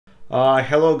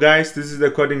Hello guys, this is the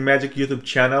Coding Magic YouTube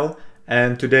channel,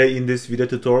 and today in this video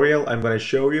tutorial I'm going to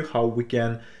show you how we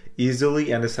can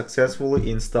easily and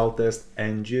successfully install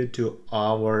TestNG to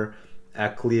our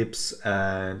Eclipse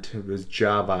and with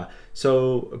Java.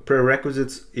 So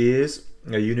prerequisites is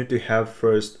you need to have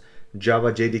first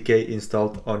Java JDK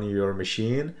installed on your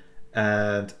machine,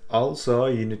 and also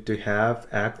you need to have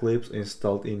Eclipse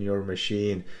installed in your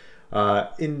machine.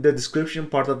 In the description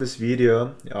part of this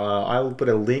video, I will put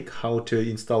a link how to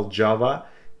install Java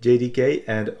JDK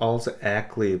and also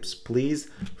Eclipse. Please,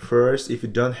 first, if you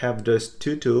don't have those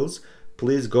two tools,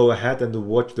 please go ahead and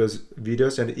watch those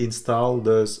videos and install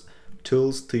those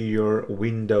tools to your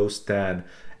Windows 10.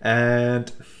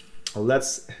 And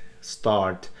let's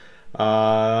start.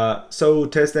 So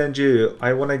TestNG,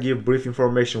 I want to give brief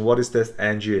information. What is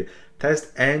TestNG?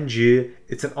 TestNG,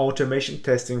 it's an automation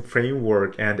testing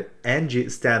framework, and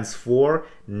NG stands for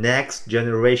next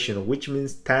generation, which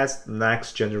means test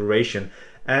next generation.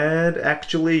 And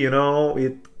actually, you know,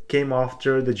 it came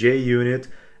after the JUnit,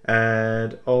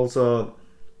 and also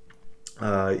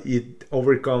it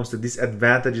overcomes the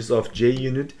disadvantages of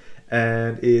JUnit,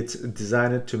 and it's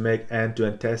designed to make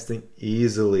end-to-end testing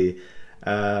easily.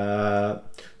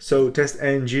 So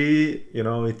TestNG, you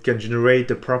know, it can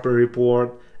generate a proper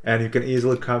report, and you can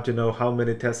easily come to know how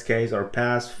many test cases are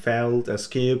passed, failed, and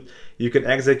skipped. You can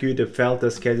execute the failed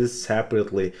test cases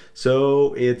separately.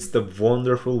 So it's the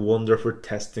wonderful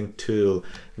testing tool.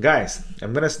 Guys,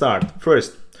 I'm gonna start.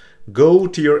 First, go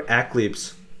to your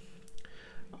Eclipse.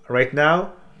 Right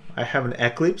now, I have an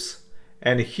Eclipse,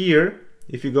 and here,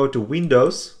 if you go to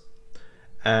Windows,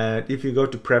 and if you go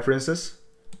to Preferences,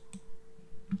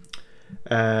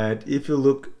 and if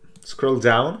you scroll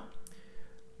down,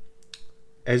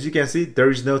 as you can see, there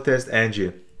is no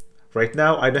TestNG. Right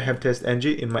now, I don't have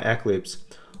TestNG in my Eclipse.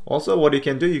 Also, what you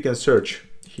can do, you can search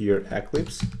here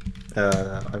Eclipse.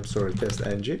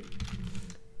 TestNG.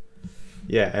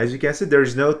 Yeah, as you can see, there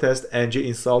is no TestNG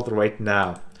installed right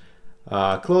now.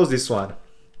 Close this one.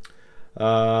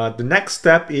 The next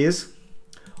step is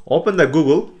open the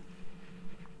Google.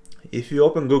 If you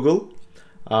open Google,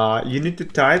 you need to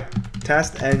type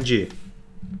TestNG.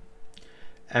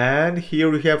 And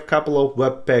here we have a couple of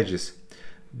web pages.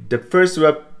 The first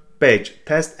web page,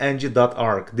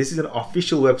 testng.org. This is an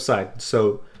official website,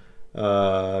 so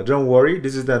don't worry.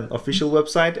 This is an official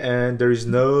website, and there is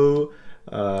no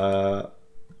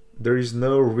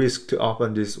risk to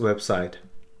open this website.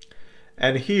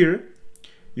 And here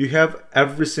you have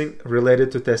everything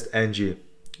related to TestNG.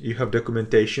 You have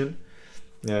documentation.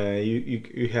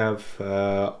 You have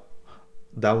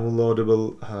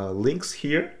downloadable links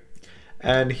here.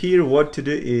 And here what to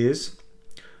do is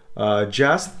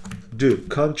just do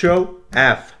Control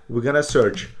F. We're gonna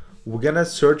search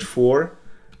for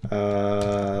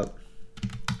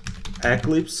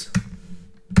Eclipse,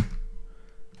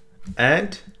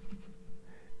 and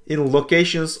in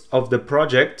locations of the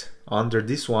project under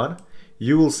this one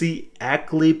you will see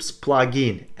Eclipse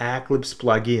plugin.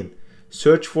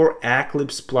 Search for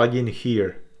Eclipse plugin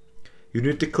here. You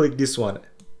need to click this one,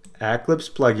 Eclipse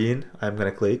plugin. I'm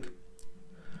gonna click.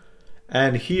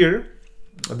 And here,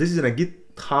 this is in a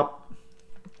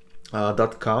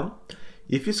github.com.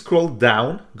 If you scroll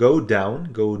down, go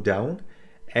down,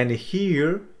 and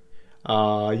here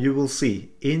you will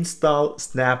see install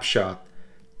snapshot.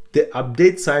 The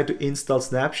update site to install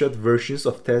snapshot versions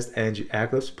of TestNG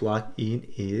Eclipse plugin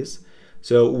is,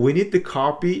 so we need to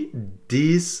copy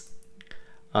this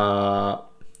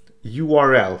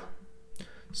URL.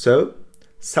 So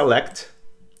select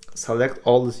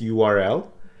all this URL,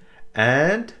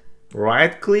 and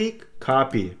right click,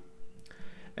 copy.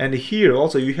 And here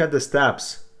also you have the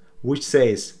steps which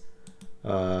says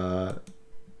we're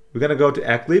gonna go to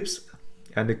Eclipse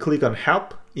and click on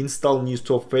help, install new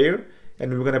software,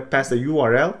 and we're gonna pass the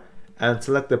URL and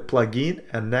select the plugin,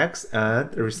 and next,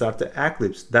 and restart the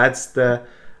Eclipse. That's the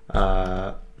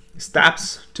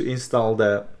steps to install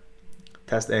the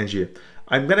TestNG.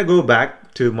 I'm gonna go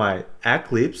back to my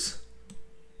Eclipse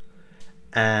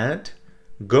and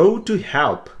go to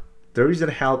help. There is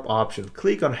a help option.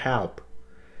 Click on help.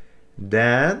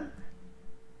 Then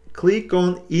click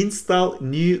on install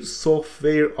new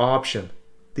software option.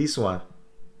 This one.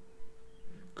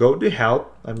 Go to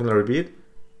help. I'm going to repeat.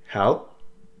 Help.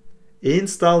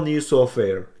 Install new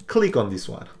software. Click on this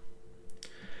one.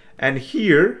 And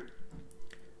here,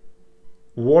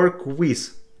 work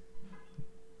with.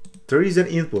 There is an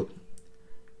input.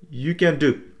 You can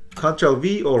do Ctrl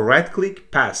V or right click,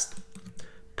 paste.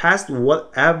 Paste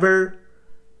whatever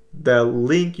the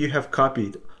link you have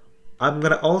copied. I'm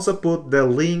gonna also put the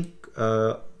link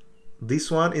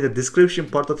this one in the description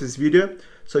part of this video,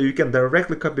 So you can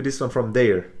directly copy this one from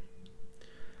there.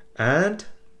 And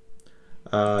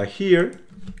here,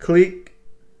 click,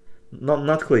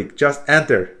 not click, just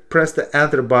enter. Press the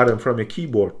enter button from your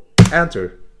keyboard.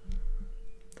 Enter.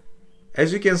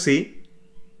 As you can see,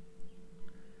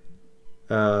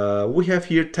 we have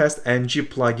here TestNG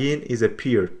plugin is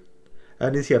appeared.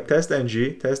 And you have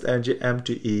TestNG, TestNG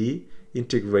M2E,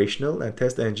 integrational, and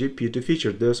TestNG P2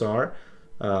 feature. Those are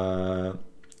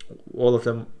all of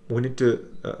them. We need to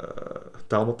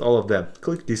download all of them.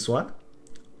 Click this one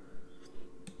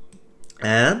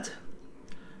and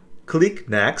click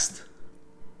next.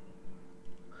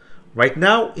 Right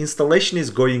now installation is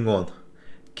going on,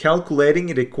 calculating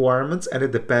requirements and the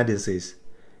dependencies.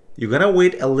 You're gonna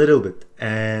wait a little bit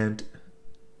and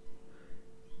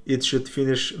it should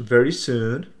finish very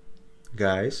soon,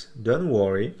 guys. Don't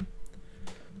worry,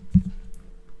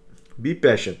 be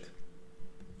patient.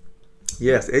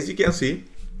 Yes, as you can see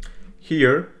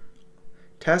here,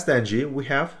 TestNG, we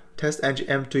have TestNG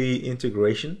M2E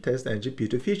integration, TestNG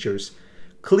P2 features.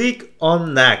 Click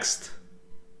on next.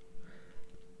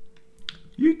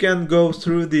 You can go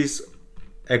through this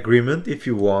agreement if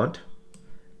you want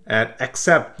and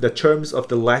accept the terms of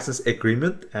the license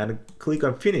agreement and click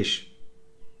on finish.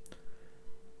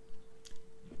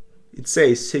 It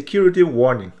says security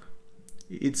warning.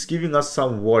 It's giving us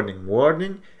some warning.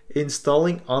 Warning: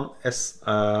 installing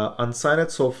unsigned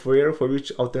software for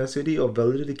which authenticity or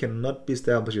validity cannot be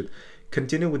established.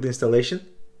 Continue with the installation.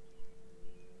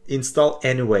 Install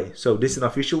anyway. So this is an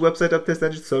official website of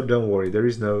TestNG, so don't worry, there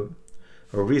is no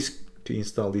risk to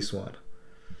install this one.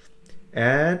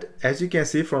 And as you can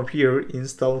see from here,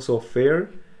 install software,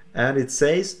 and it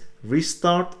says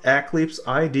restart Eclipse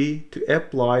ID to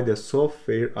apply the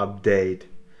software update.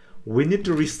 We need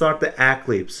to restart the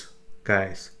Eclipse,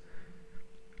 guys.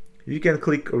 You can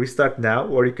click restart now,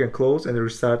 or you can close and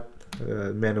restart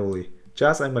manually.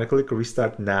 Just I'm gonna click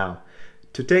restart now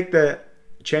to take the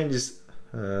changes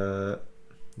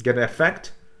get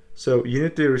effect. So you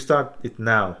need to restart it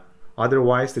now,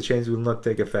 otherwise the change will not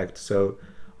take effect. So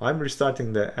I'm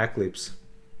restarting the Eclipse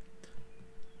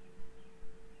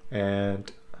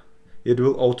and it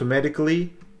will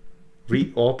automatically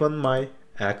reopen my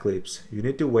Eclipse. You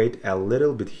need to wait a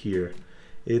little bit here.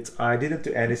 I didn't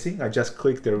do anything, I just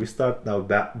clicked the restart now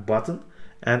button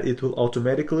and it will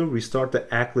automatically restart the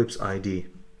Eclipse ID.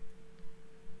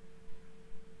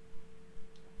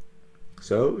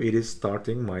 So it is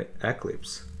starting my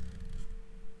Eclipse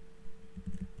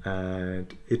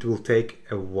and it will take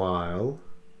a while.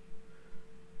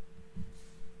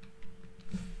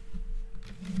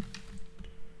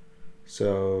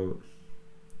 So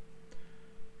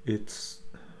it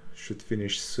should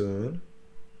finish soon.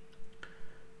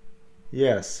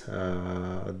 Yes,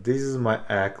 this is my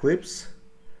Eclipse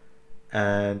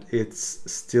and it's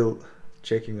still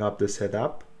checking up the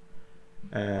setup.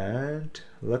 And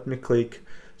let me click.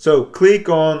 So click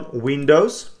on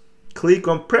Windows, click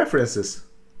on Preferences.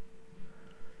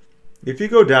 If you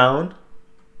go down,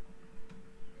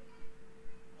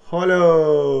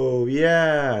 hello,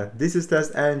 yeah, this is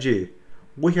TestNG.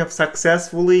 We have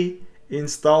successfully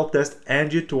installed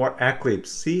TestNG to our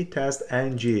Eclipse. See,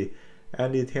 TestNG,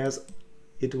 and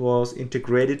it was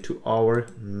integrated to our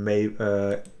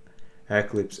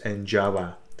Eclipse and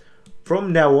Java.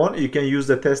 From now on, you can use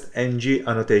the TestNG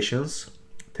annotations,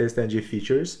 TestNG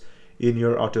features in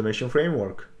your automation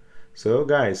framework. So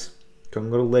guys,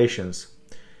 congratulations.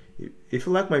 If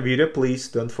you like my video, please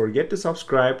don't forget to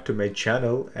subscribe to my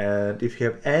channel, and if you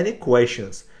have any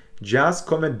questions, just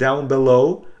comment down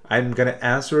below. I'm gonna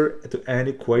answer to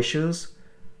any questions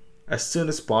as soon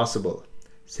as possible.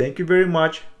 Thank you very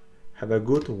much. Have a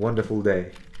good, wonderful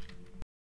day.